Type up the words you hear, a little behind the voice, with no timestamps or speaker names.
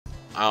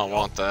I don't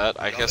want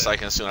that. I guess I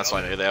can assume that's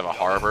why maybe they have a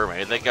harbor.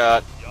 Maybe they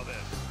got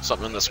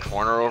something in this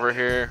corner over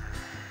here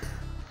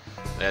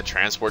they had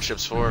transport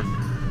ships for. Of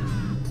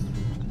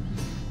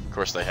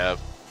course they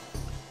have.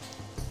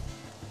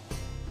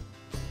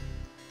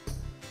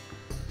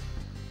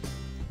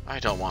 I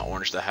don't want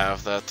Orange to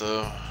have that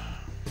though.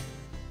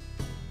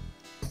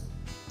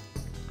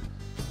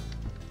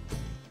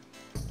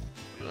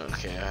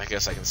 Okay, I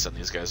guess I can send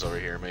these guys over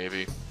here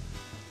maybe.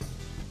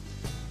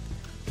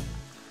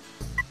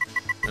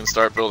 And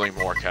start building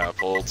more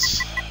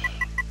catapults.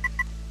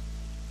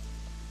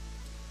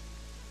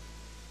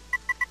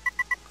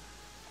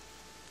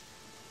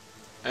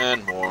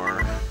 And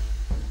more.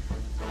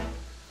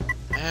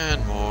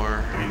 And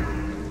more.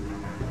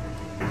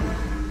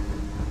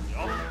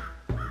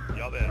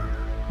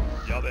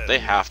 They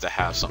have to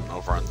have something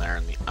over on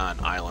there on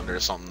island or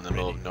something in the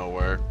middle of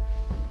nowhere.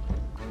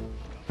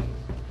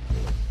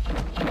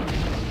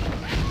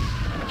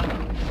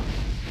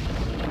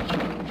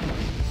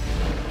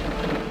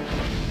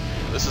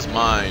 This is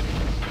mine.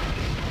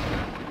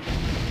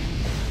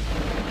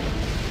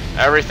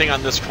 Everything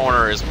on this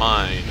corner is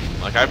mine.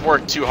 Like, I've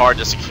worked too hard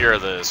to secure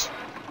this.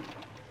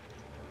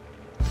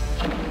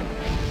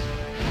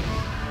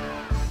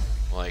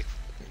 Like,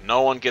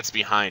 no one gets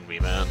behind me,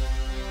 man.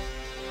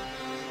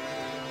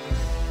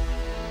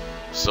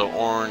 So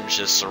orange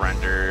is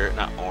surrender,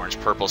 not orange,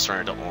 purple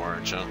surrender to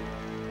orange, huh?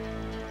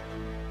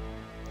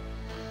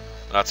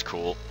 That's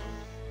cool.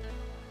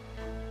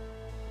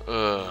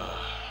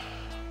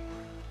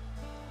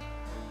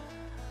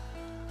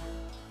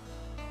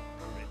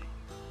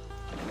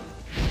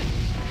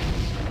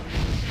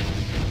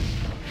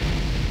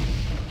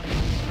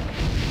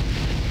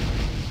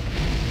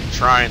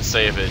 Try and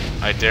save it.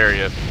 I dare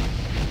you.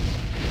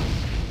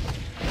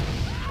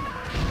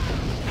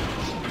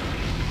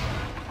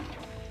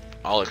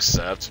 I'll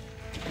accept.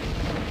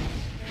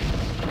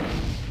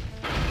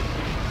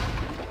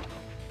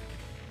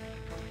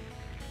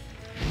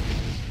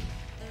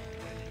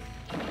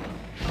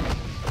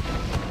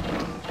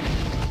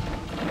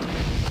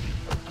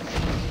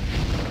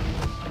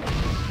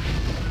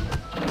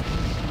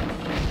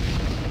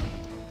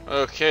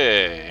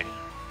 Okay.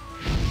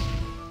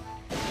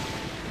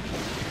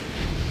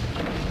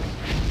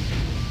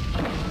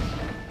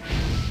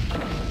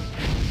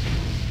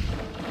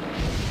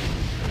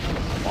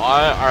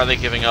 Why are they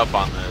giving up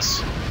on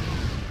this?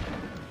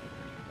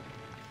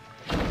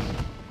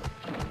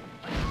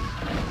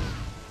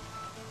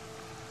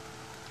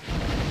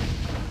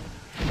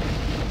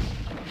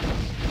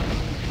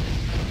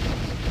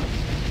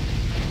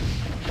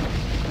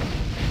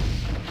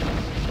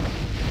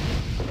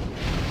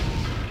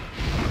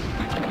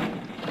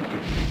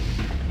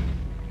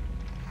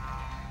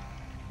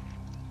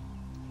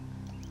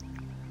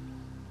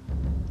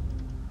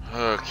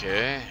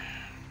 Okay.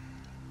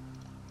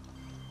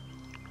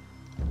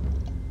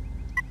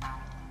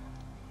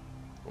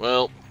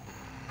 Well.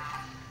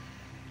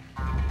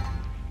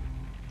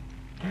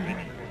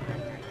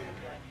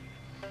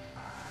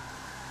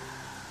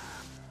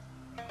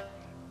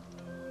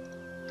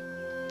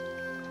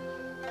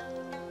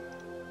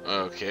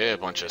 Okay, a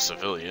bunch of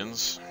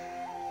civilians.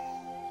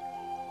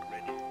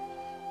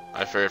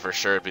 I figured for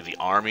sure it'd be the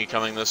army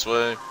coming this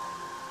way.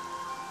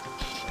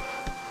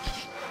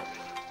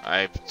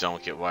 I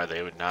don't get why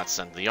they would not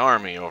send the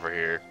army over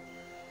here.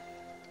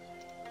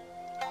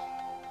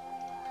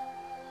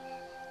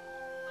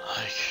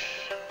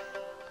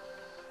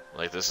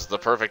 Like this is the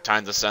perfect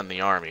time to send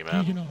the army,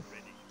 man.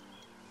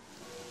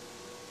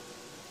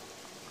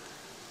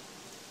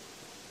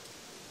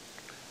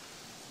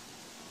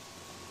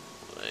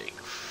 Like,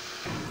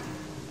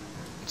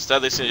 instead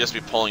they seem to just be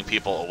pulling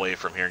people away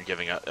from here and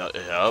giving it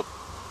up.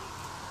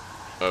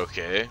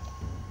 Okay.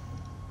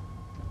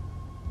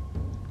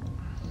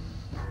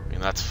 I mean,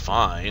 that's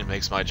fine.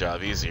 Makes my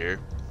job easier.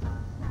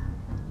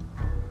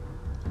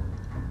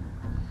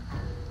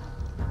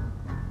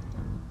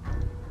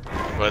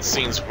 But it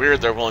seems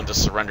weird they're willing to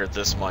surrender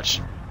this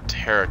much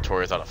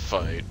territory without a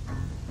fight.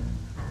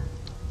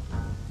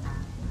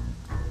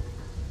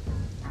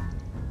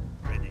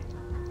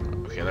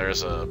 Okay,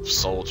 there's a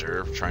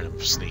soldier trying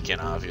to sneak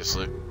in,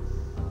 obviously.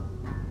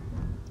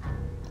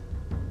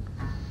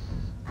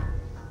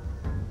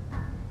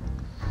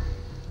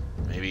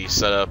 Maybe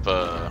set up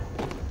a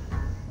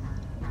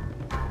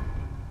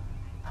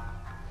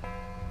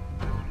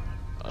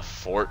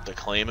fort to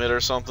claim it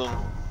or something.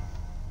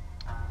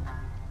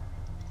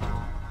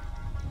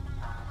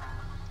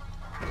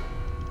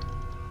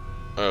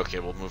 Okay,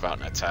 we'll move out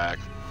and attack.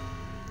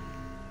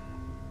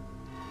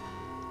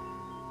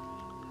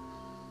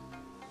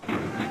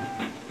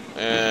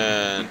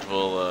 And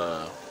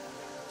we'll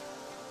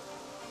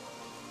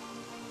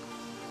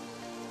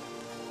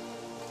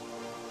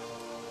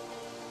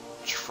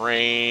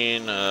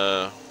train,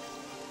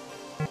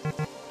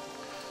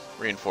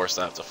 reinforce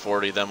that to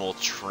 40, then we'll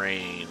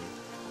train.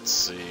 Let's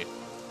see.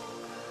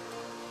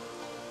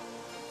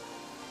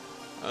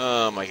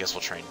 I guess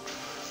we'll train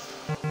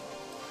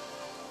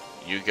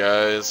you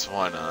guys,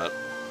 why not?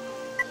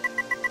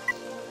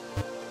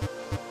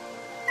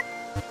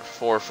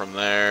 4 from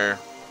there.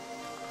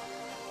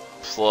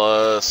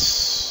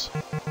 Plus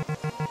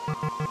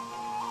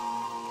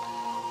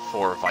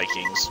 4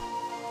 Vikings.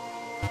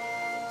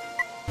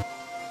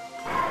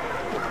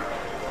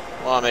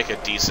 Well, I'll make a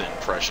decent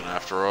impression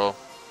after all.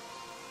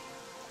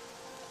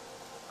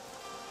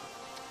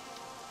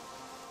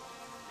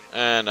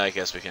 And I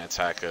guess we can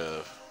attack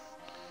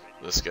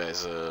this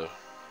guy's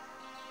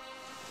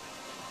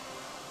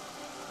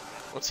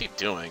what's he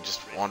doing? Just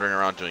wandering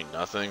around doing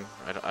nothing?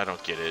 I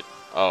don't get it.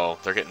 Oh,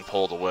 they're getting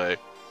pulled away.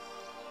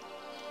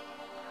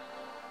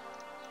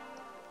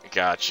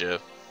 Gotcha.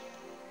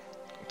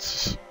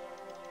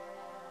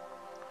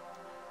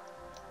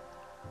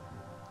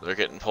 They're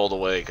getting pulled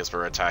away because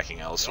we're attacking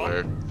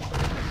elsewhere.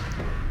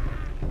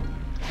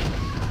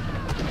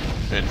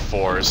 In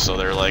force, so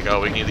they're like,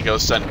 oh, we need to go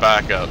send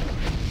backup.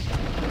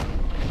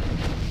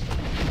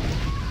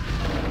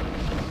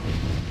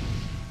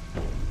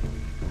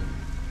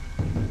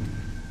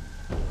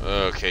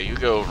 Okay, you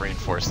go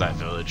reinforce that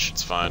village,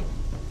 it's fine.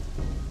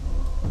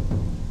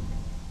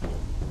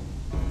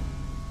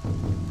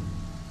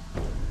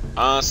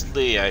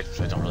 Honestly, I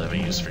don't really have a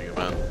use for you,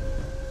 man.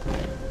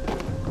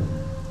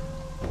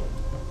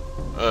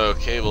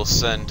 Okay, we'll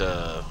send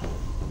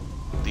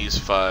these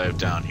 5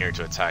 down here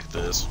to attack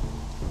this.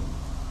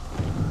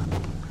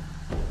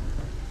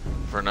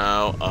 For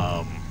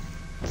now,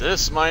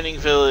 this mining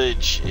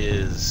village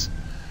is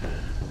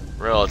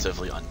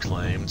relatively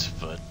unclaimed,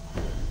 but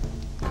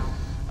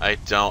I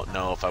don't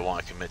know if I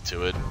want to commit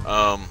to it.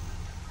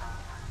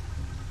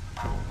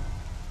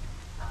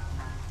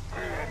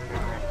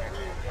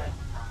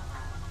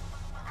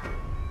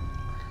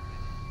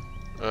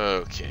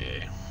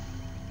 Okay.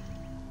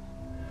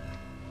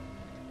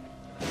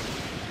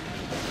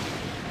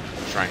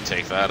 Try and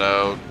take that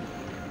out.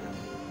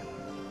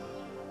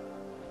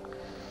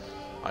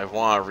 I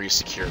want to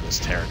re-secure this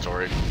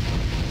territory.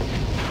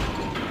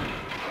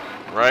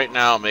 Right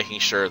now, making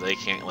sure they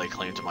can't lay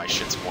claim to my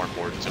shit's more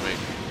important to me.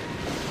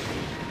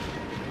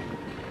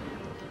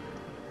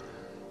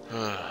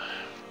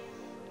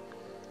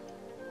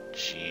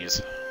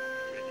 Jeez.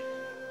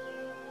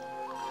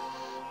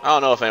 I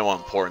don't know if anyone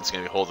important's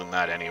gonna be holding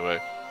that anyway.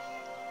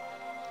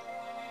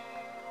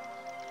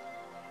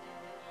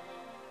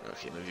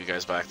 Okay, move you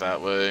guys back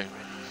that way.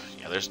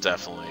 Yeah, there's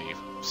definitely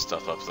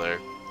stuff up there.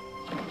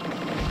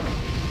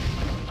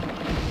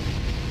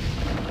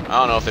 I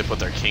don't know if they put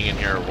their king in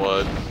here or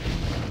what.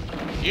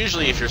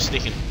 Usually if you're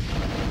sneaking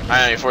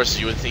enemy forces,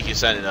 you would think you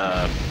send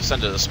a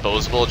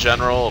disposable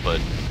general,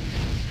 but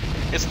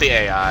it's the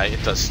AI.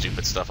 It does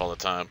stupid stuff all the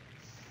time.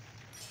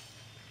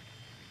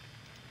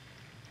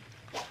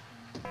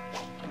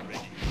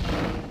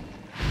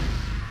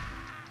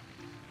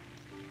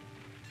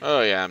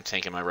 Oh yeah, I'm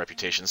tanking my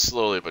reputation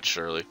slowly but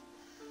surely.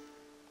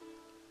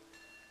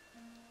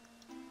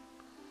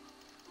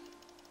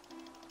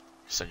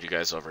 Send you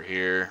guys over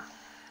here.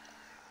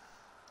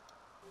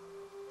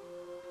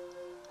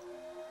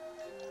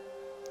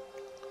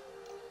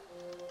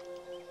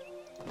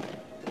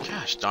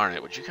 Gosh darn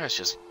it, would you guys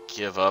just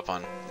give up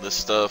on this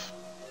stuff?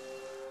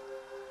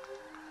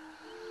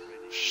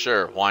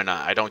 Sure, why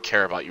not? I don't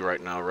care about you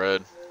right now,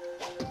 Red.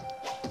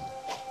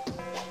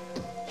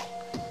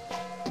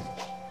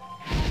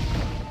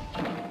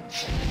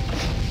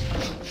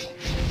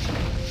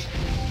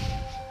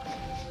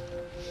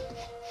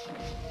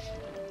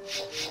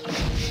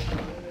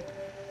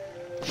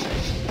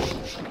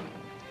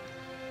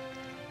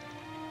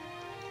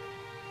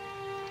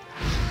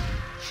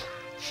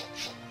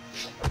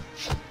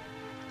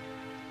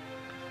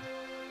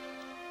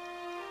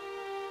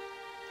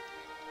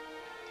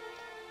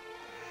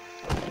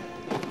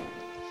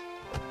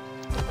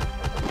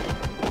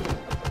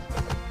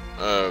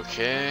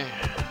 Okay.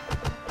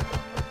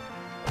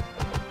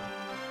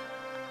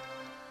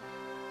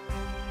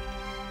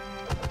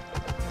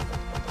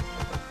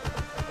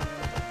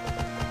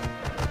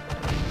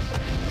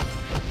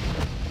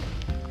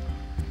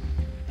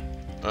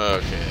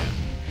 Okay.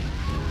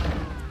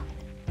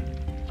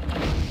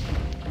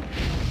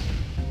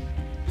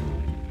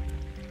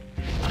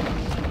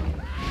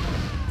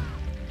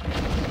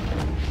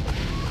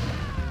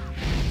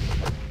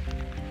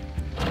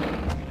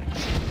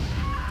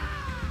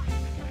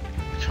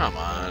 Come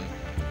on.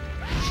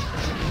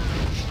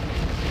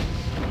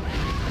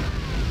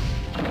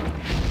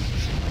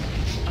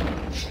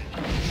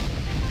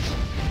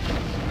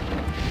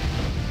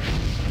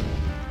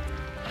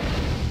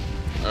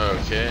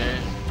 Okay.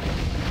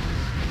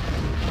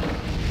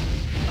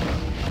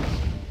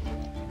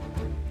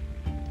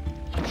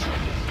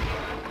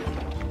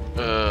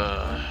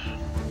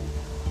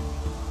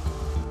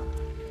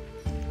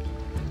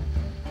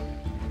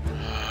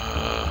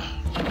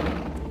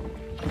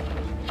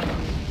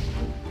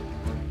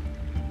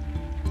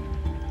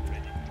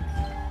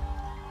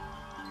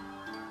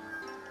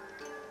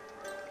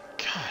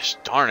 Gosh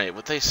darn it,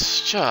 would they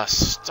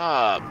just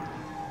stop?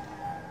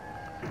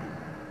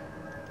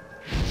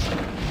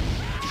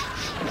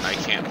 I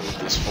can't move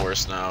this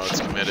force now, it's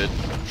committed.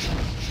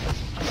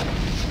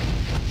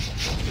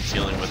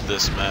 Dealing with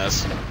this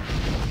mess.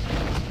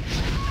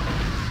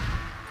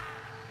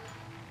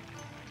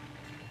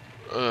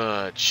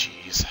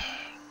 Jeez.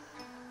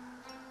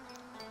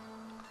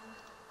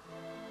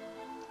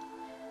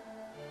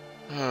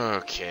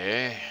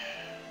 Okay.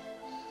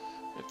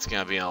 It's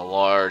gonna be a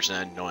large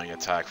and annoying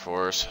attack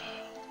force.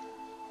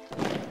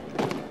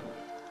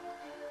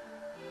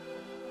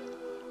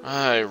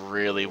 I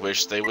really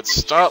wish they would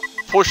stop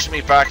pushing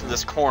me back in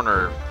this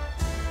corner.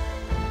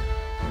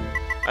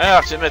 I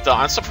have to admit though,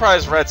 I'm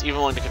surprised Red's even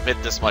willing to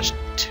commit this much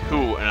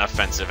to an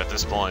offensive at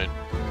this point.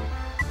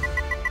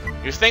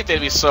 You'd think they'd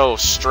be so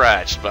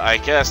stretched, but I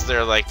guess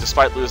they're like,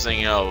 despite losing,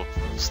 you know,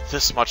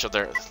 this much of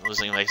their,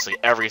 losing basically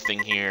everything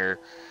here,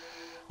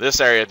 this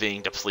area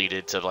being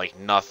depleted to like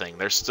nothing,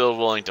 they're still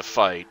willing to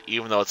fight,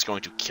 even though it's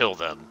going to kill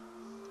them.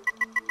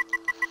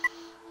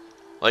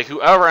 Like,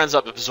 whoever ends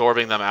up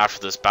absorbing them after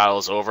this battle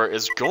is over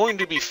is going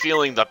to be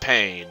feeling the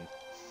pain.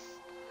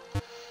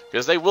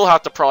 Because they will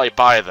have to probably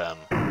buy them.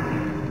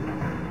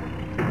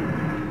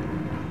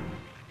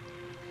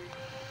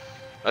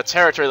 A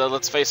territory that,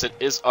 let's face it,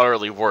 is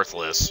utterly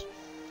worthless.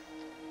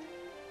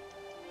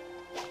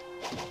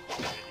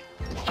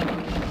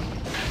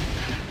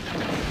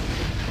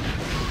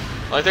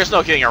 Like, there's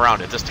no getting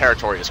around it. This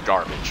territory is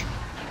garbage.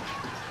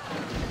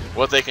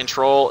 What they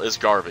control is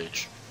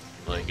garbage.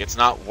 Like, it's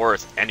not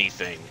worth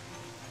anything.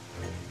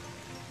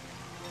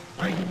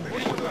 Okay.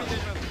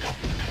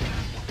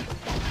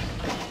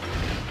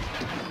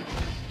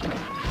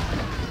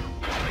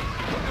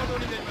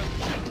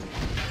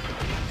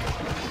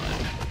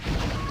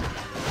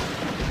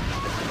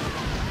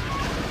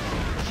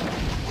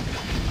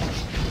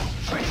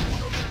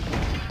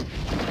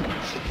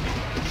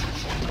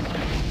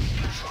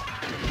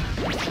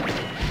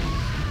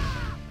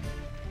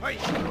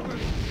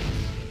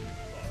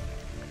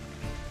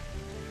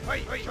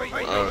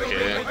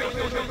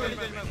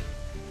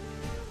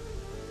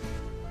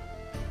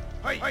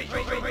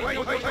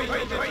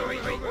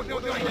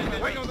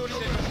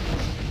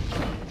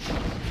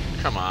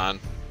 Come on.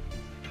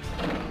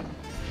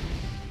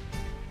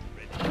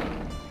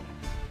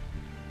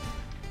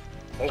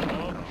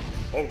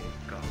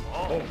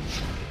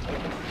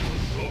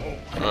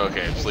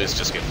 Okay, please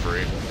just get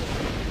free.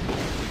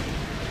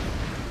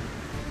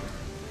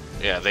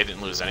 Yeah, they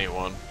didn't lose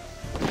anyone.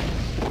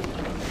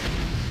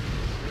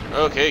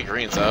 Okay,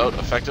 green's out,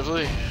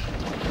 effectively.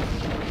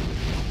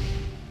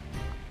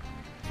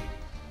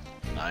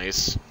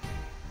 Nice.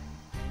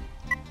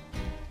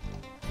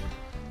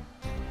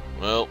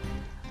 Well,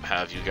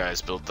 have you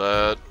guys build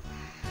that.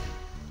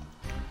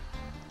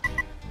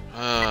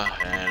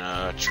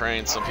 And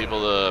train some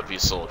people to be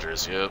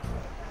soldiers, yep.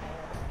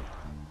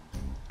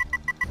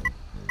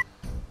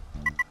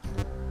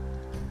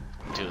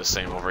 Do the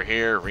same over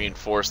here,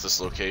 reinforce this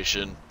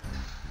location.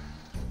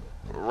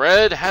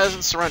 Red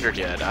hasn't surrendered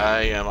yet.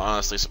 I am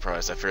honestly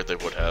surprised. I feared they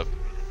would have.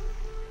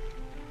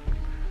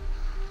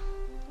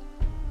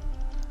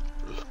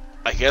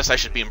 I guess I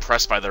should be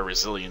impressed by their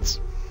resilience.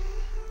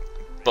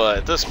 But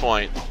at this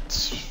point,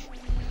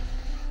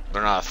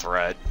 they're not a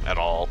threat at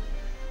all.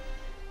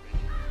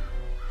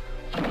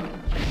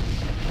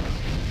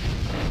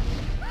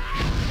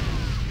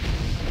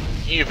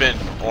 Even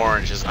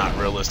orange is not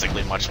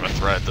realistically much of a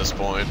threat at this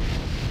point.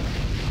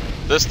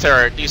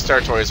 These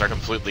territories are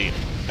completely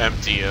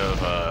empty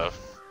of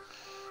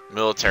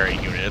military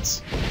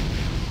units.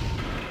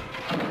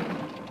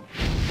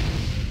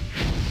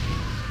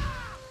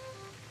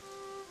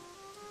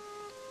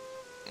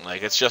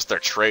 Like, it's just their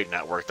trade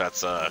network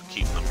that's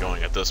keeping them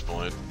going at this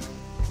point.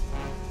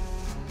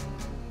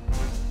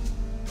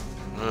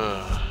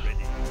 Ugh.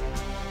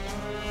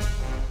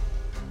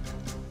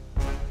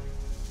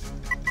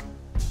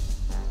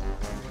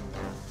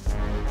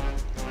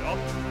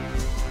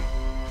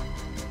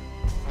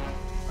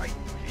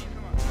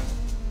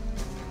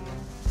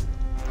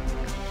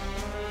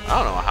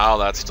 I don't know how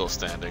that's still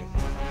standing.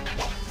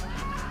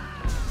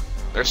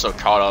 They're so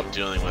caught up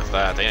dealing with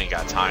that, they ain't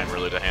got time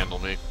really to handle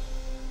me.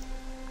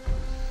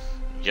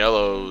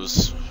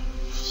 Yellow's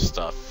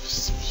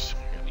stuff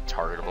gonna be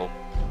targetable.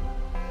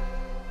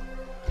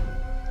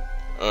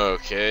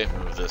 Okay,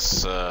 move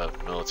this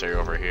military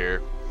over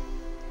here.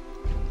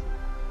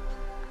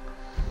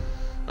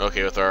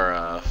 Okay, with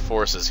our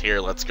forces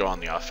here, let's go on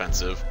the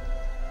offensive.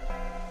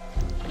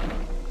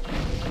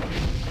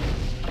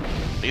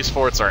 These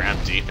forts are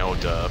empty, no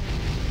duh.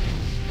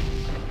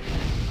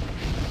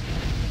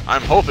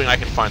 I'm hoping I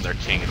can find their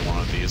king in one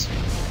of these.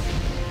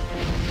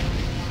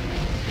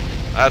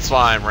 That's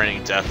why I'm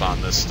raining death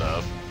on this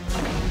stuff.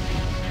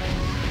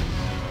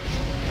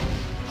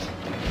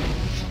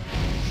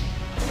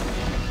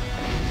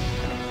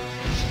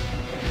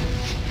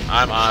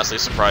 I'm honestly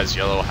surprised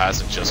Yellow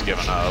hasn't just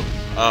given up.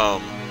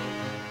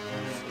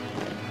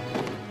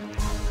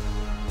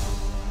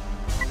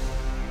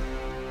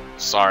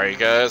 Sorry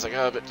guys, I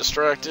got a bit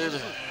distracted.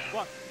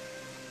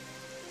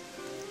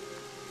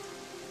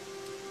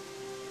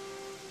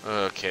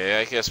 Okay,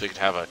 I guess we could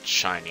have a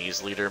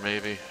Chinese leader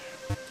maybe.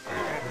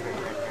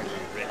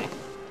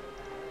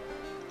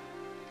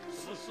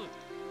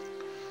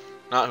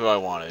 Not who I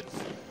wanted.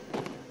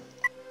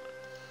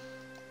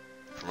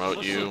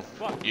 Promote you.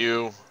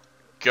 You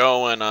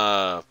go and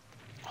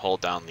hold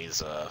down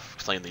these,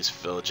 claim these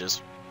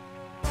villages.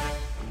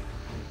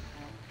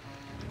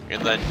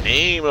 In the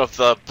name of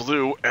the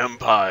Blue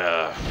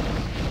Empire.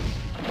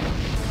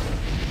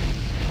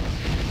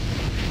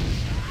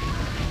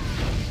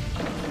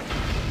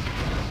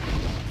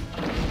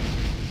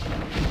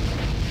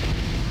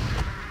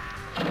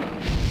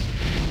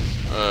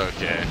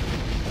 Okay.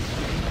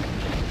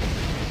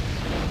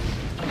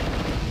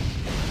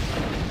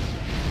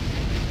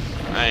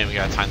 I ain't even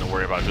got time to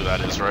worry about who that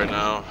is right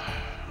now.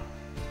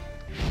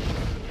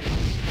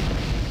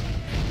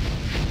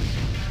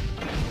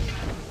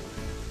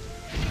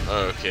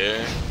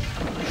 Okay.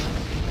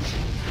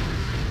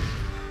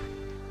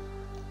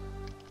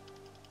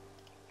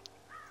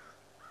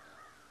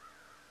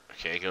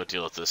 Okay, go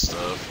deal with this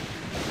stuff.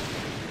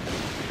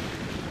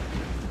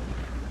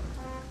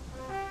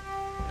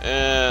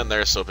 And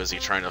they're so busy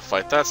trying to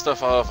fight that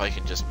stuff off, I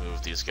can just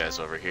move these guys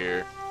over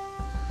here.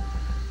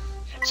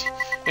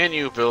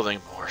 Continue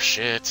building more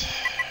shit.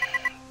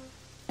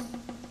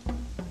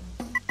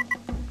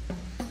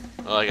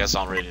 Well, I guess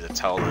I'm ready to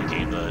tell the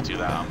game to do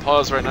that on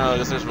pause right now,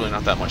 because there's really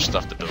not that much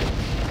stuff to build.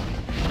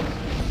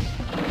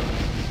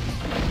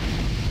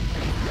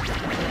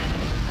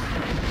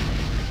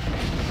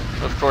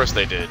 Of course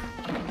they did.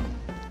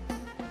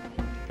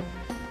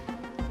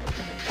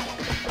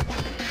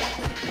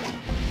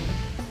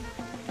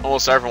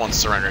 Almost everyone's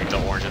surrendering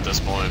to orange at this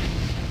point.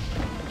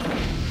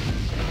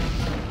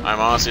 I'm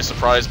honestly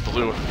surprised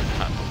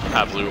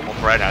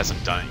red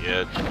hasn't done it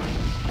yet.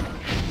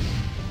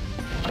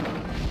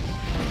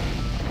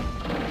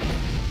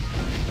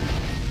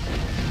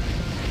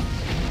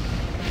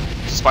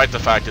 Despite the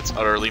fact it's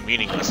utterly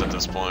meaningless at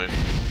this point.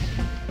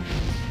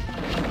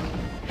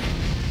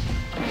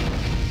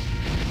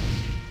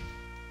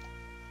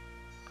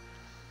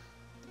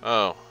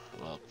 Oh,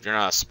 well, you're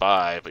not a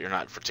spy, but you're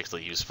not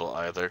particularly useful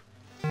either.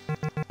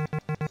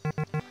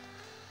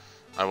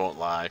 I won't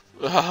lie.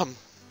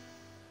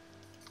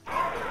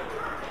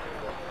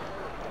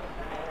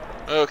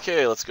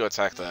 Okay, let's go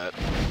attack that.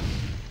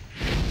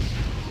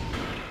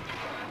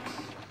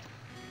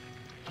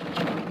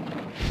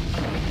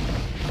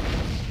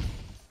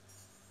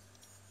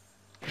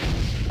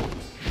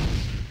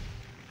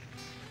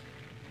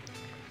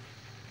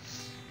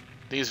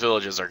 These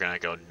villages are gonna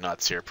go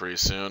nuts here pretty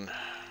soon.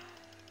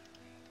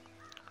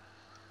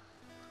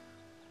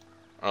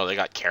 Oh, they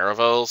got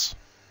caravels?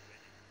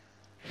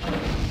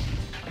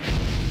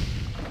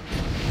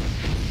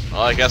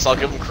 Well, I guess I'll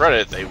give them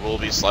credit. They will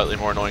be slightly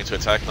more annoying to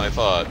attack than I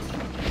thought.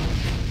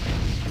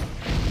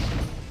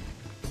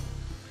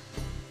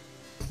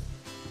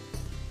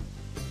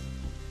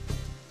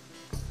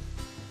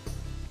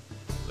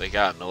 They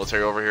got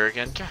military over here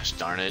again? Gosh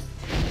darn it.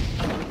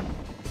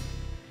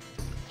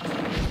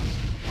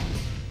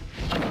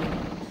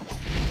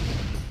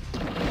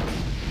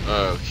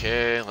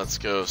 Okay, let's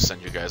go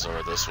send you guys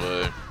over this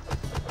way.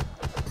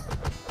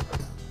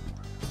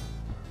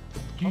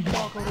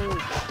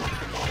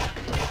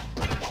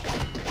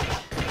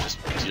 Just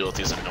deal with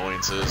these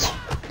annoyances.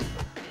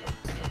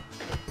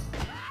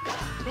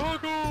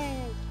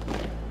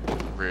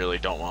 Really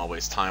don't want to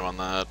waste time on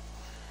that.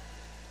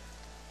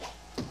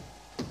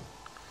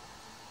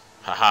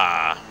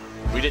 Haha.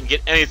 We didn't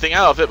get anything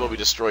out of it, but we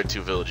destroyed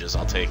 2 villages.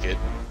 I'll take it.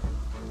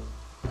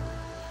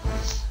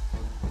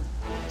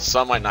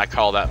 Some might not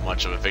call that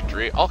much of a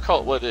victory. I'll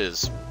call it what it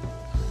is.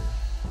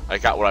 I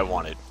got what I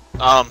wanted.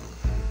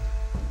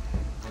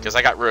 Because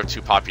I got rid of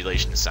 2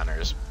 population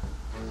centers.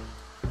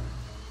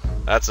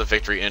 That's a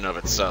victory in and of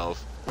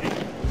itself.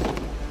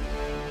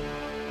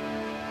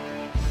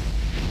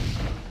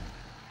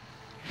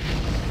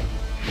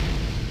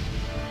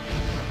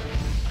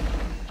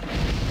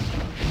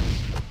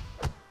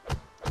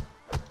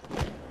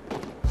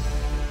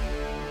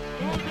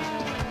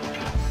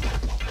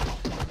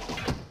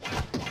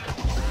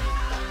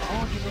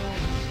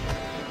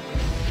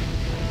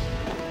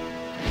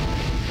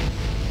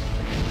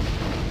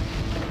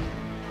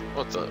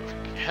 What the?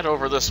 Head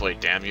over this way,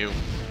 damn you.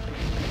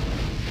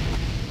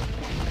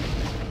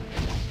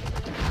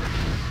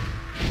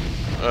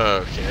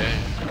 Okay.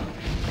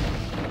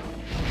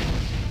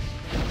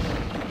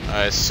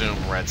 I assume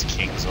Red's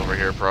king's over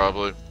here,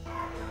 probably.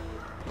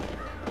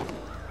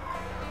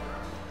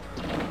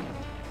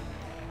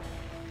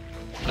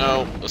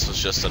 No, this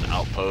was just an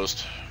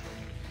outpost.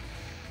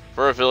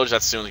 For a village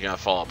that's soon gonna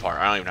fall apart.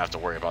 I don't even have to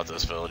worry about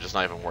this village. It's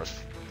not even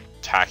worth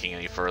attacking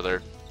any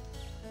further.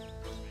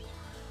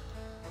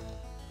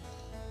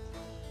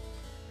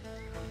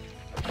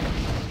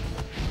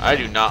 I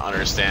do not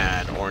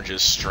understand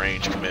Orange's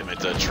strange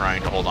commitment to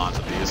trying to hold on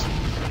to these.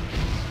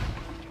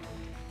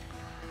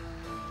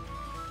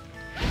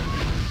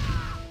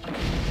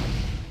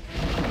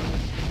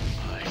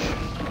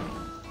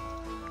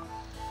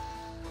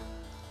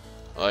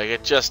 Like,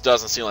 it just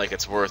doesn't seem like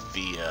it's worth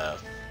the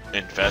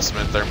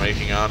investment they're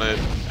making on it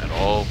at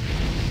all.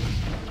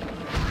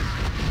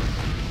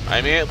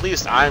 I mean, at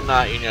least I'm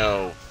not, you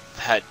know,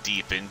 that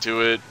deep into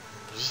it.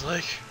 Just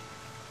like...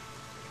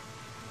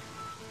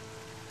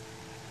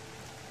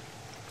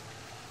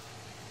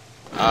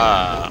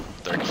 Ah,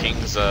 their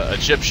king's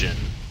Egyptian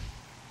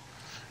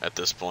at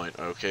this point.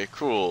 Okay,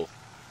 cool.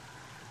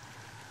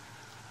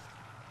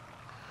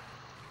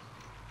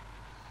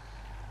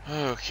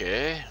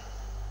 Okay.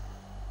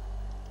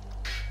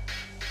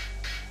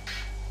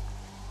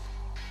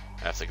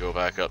 Have to go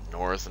back up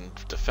north and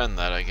defend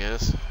that, I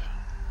guess.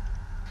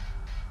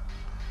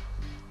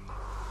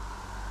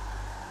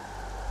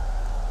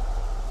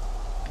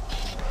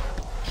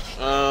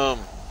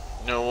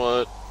 You know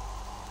what?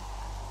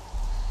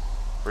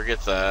 Forget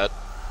that.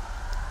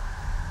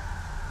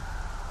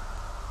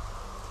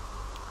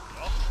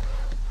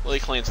 Lay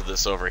claim to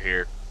this over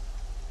here.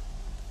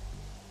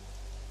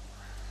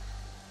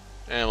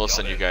 And we'll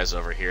send you guys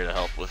over here to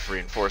help with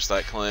reinforce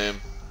that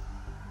claim.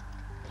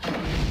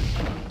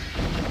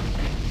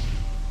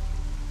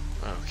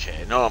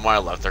 Okay, no on my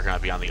left, they're gonna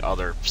be on the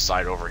other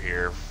side over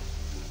here.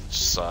 Which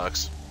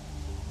sucks.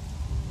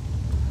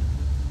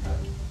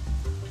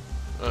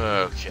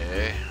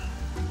 Okay.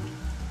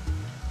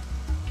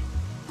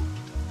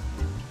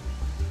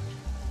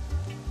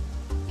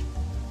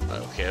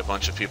 Okay, a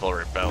bunch of people are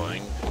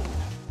rebelling.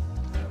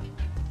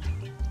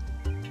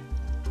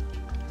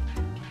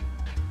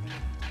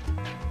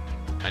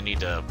 I need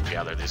to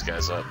gather these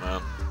guys up,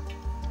 man.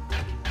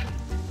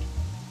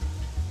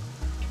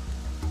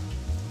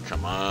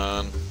 Come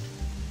on.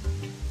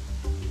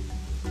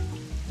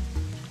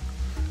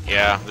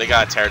 Yeah, they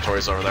got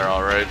territories over there,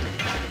 alright.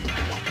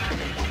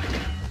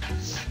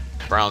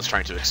 Brown's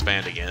trying to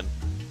expand again.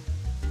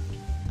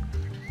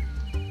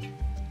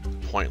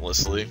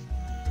 Pointlessly.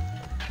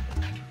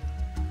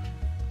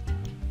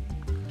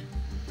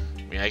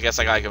 I mean, I guess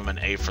I gotta give him an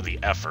A for the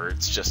effort,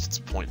 it's just, it's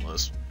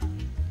pointless.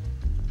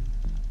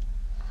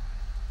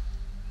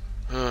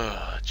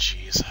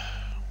 Jeez.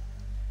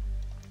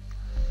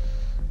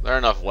 There are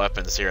enough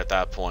weapons here at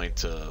that point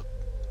to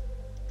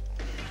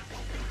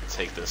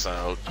take this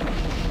out.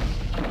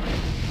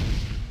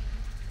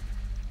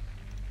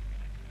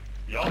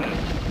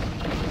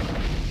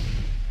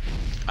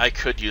 I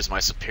could use my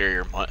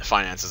superior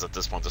finances at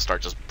this point to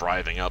start just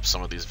bribing up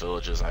some of these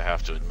villages, I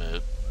have to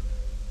admit.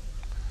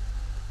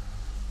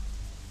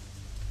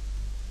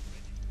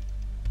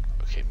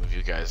 Okay, move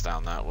you guys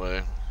down that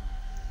way.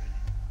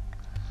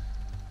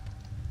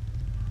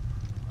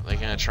 Are they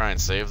gonna try and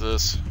save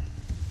this?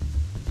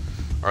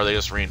 Or are they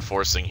just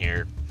reinforcing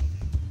here?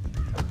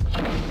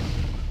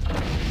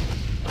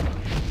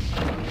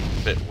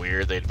 Bit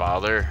weird they'd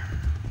bother,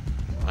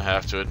 I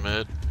have to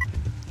admit.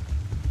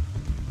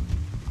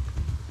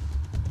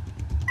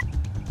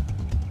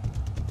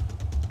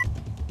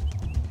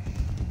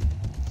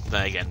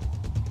 Then again,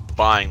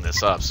 buying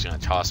this up is gonna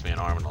cost me an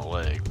arm and a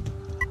leg.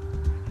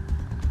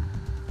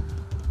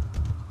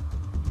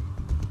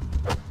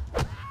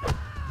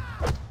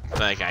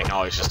 Then again, I can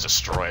always just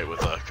destroy it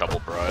with a couple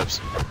bribes.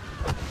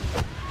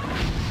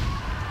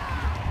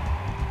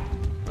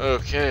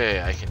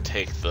 Okay, I can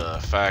take the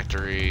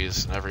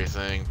factories and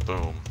everything.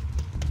 Boom.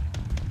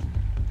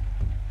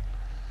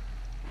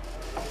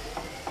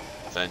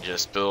 Then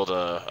just build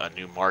a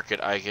new market,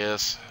 I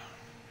guess.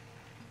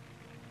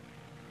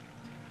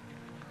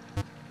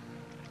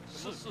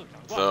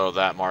 Though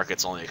that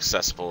market's only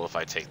accessible if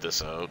I take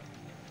this out.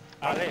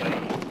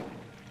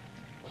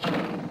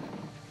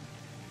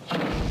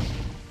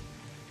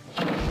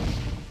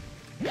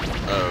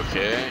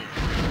 Okay.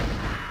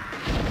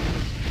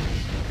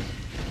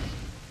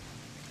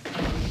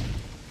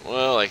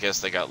 Well, I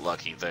guess they got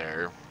lucky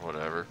there.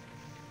 Whatever.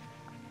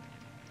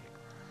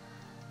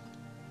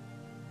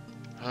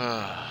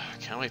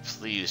 Can we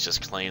please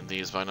just claim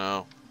these by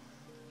now?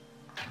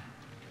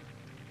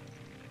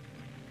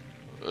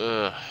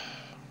 Where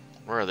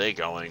are they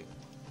going?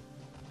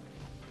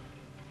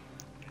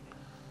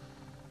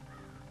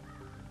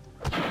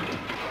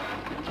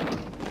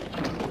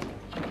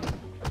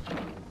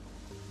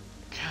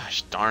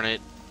 Gosh darn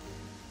it.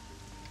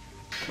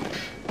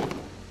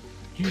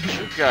 Would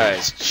you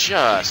guys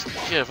just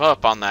give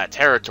up on that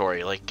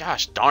territory? Like,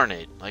 gosh darn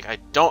it. Like, I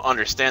don't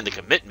understand the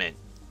commitment.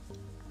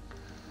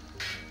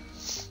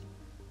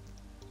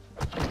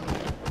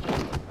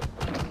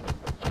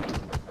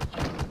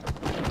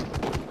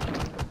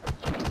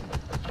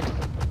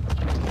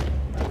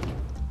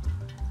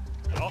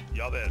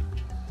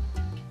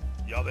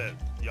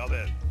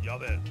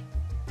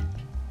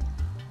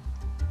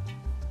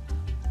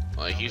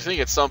 Like, you think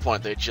at some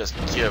point they'd just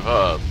give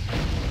up.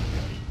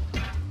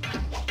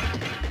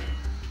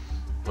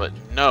 But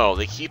no,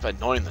 they keep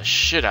annoying the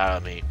shit out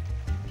of me.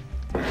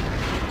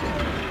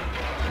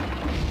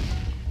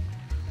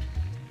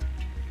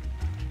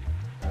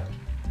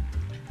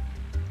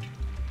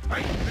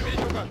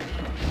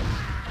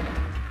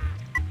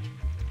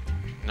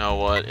 You know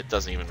what? It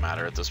doesn't even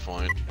matter at this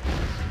point.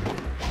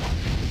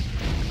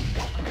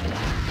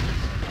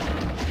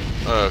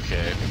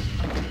 Okay.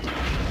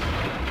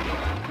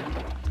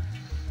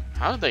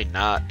 How did they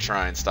not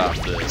try and stop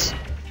this?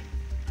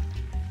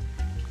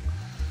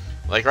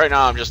 Like, right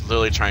now I'm just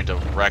literally trying to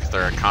wreck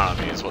their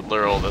economies, what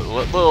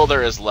little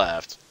there is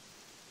left.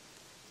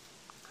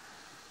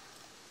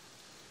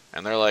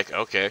 And they're like,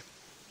 okay.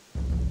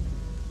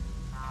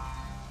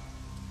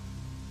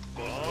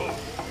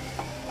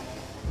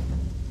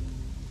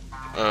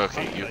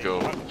 Okay, you go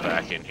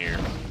back in here.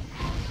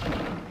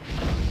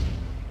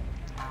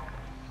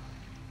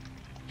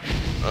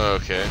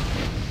 Okay.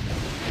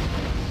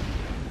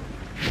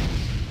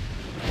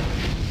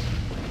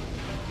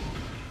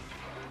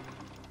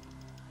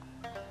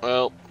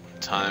 Well,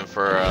 time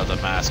for the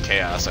mass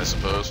chaos, I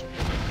suppose.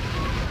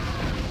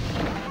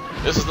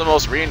 This is the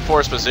most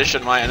reinforced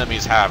position my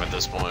enemies have at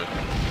this point.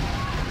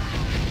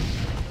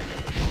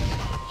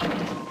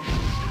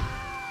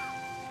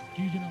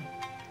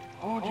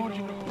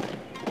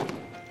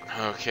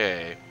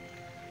 Okay.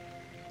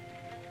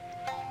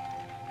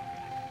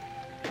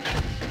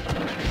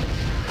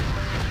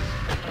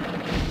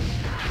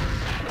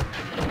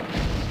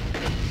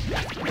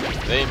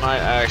 They might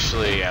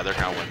actually, yeah, they're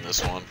gonna win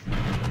this one.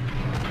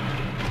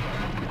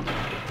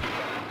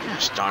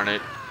 Gosh darn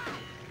it.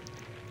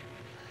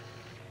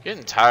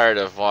 Getting tired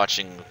of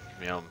watching,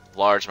 you know,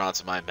 large amounts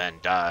of my men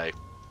die.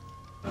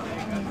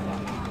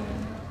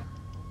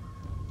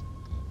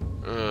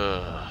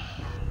 Ugh.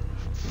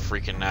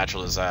 Freaking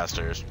natural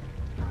disasters.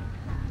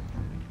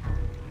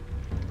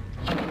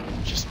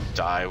 Just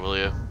die, will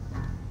you?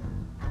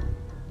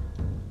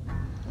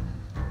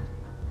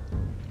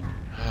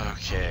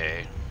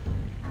 Okay.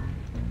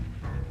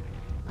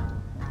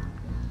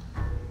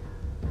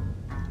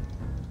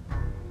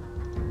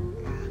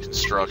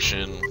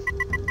 Construction.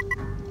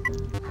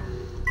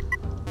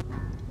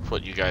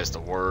 Put you guys to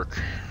work.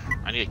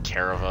 I need a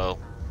caravel.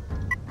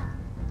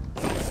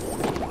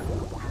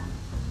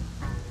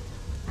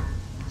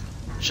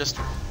 Just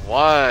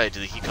why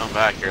did he come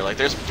back here? Like,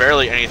 there's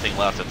barely anything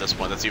left at this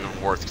point that's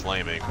even worth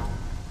claiming.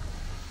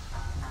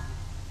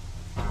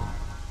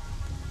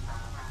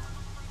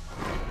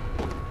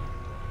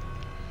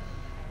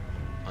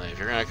 Like, if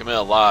you're gonna commit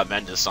a lot of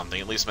men to something,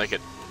 at least make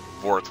it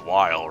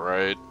worthwhile,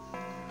 right?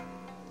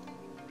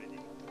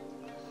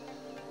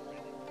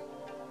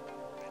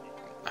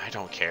 I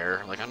don't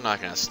care. Like, I'm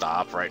not gonna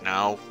stop right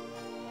now.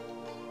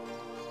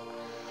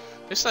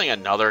 They're sending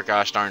another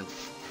gosh darn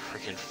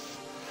freaking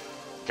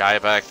guy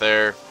back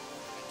there.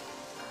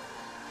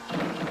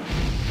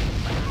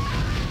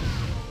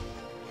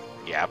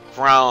 Yeah,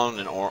 brown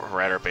and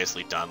red are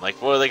basically done.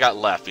 Like, what do they got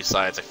left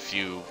besides a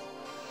few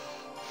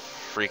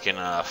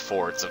freaking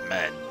forts of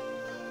men?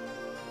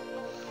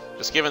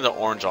 Just give them the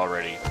orange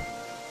already.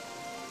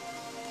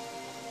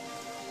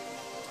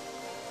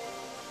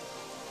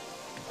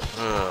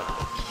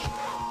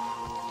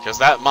 Because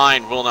that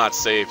mine will not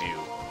save you.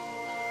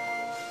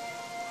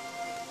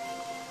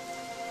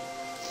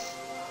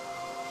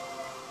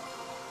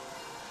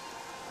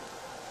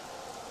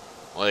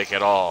 Like,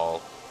 at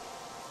all.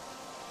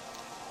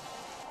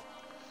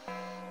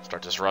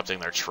 Start disrupting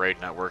their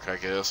trade network, I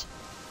guess.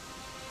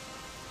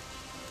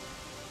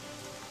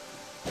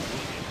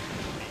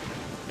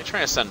 They're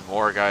trying to send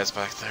more guys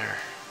back there.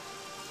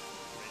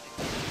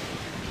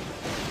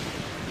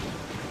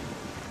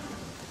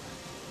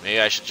 Maybe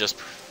I should just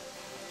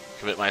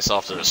commit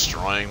myself to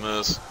destroying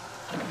this.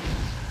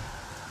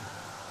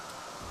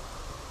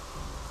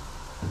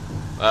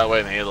 That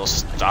way maybe they'll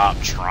stop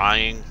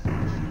trying.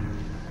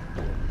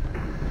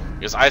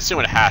 Because I assume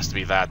it has to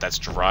be that's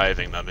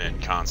driving them in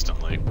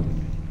constantly.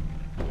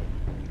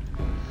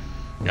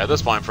 Yeah, at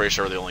this point I'm pretty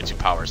sure we're the only two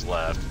powers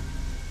left.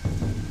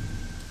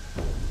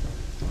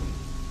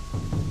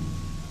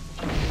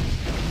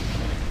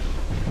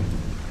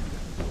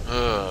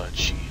 Oh,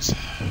 jeez.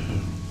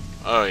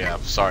 Oh yeah,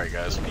 sorry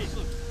guys.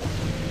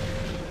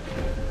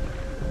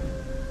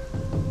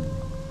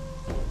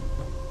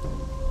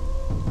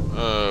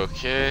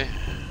 Okay.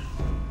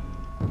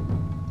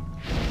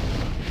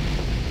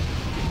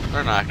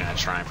 They're not gonna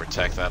try and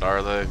protect that,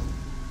 are they?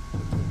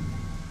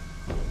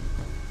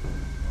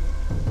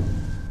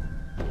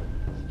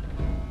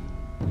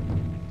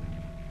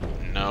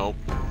 Nope.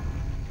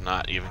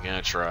 Not even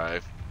gonna try.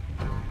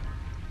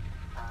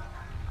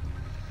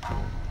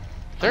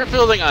 They're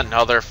building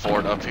another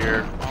fort up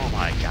here. Oh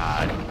my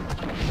god.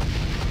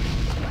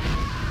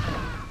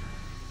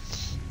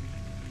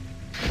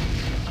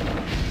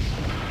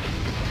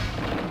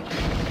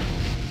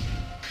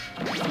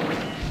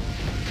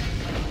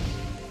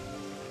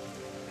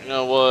 You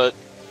know what?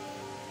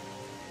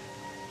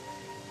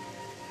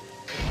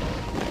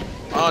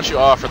 Why don't you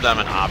offer them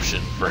an option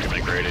for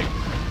immigrating?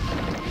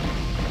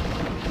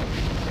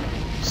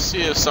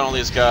 See if some of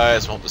these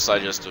guys won't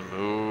decide just to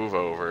move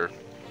over.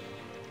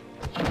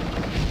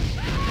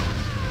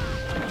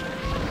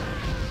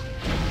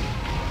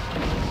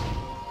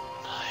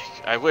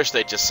 I wish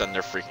they'd just send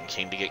their freaking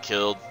king to get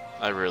killed.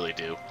 I really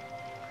do.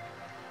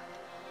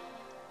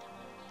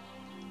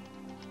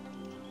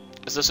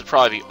 Because this would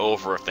probably be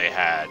over if they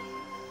had.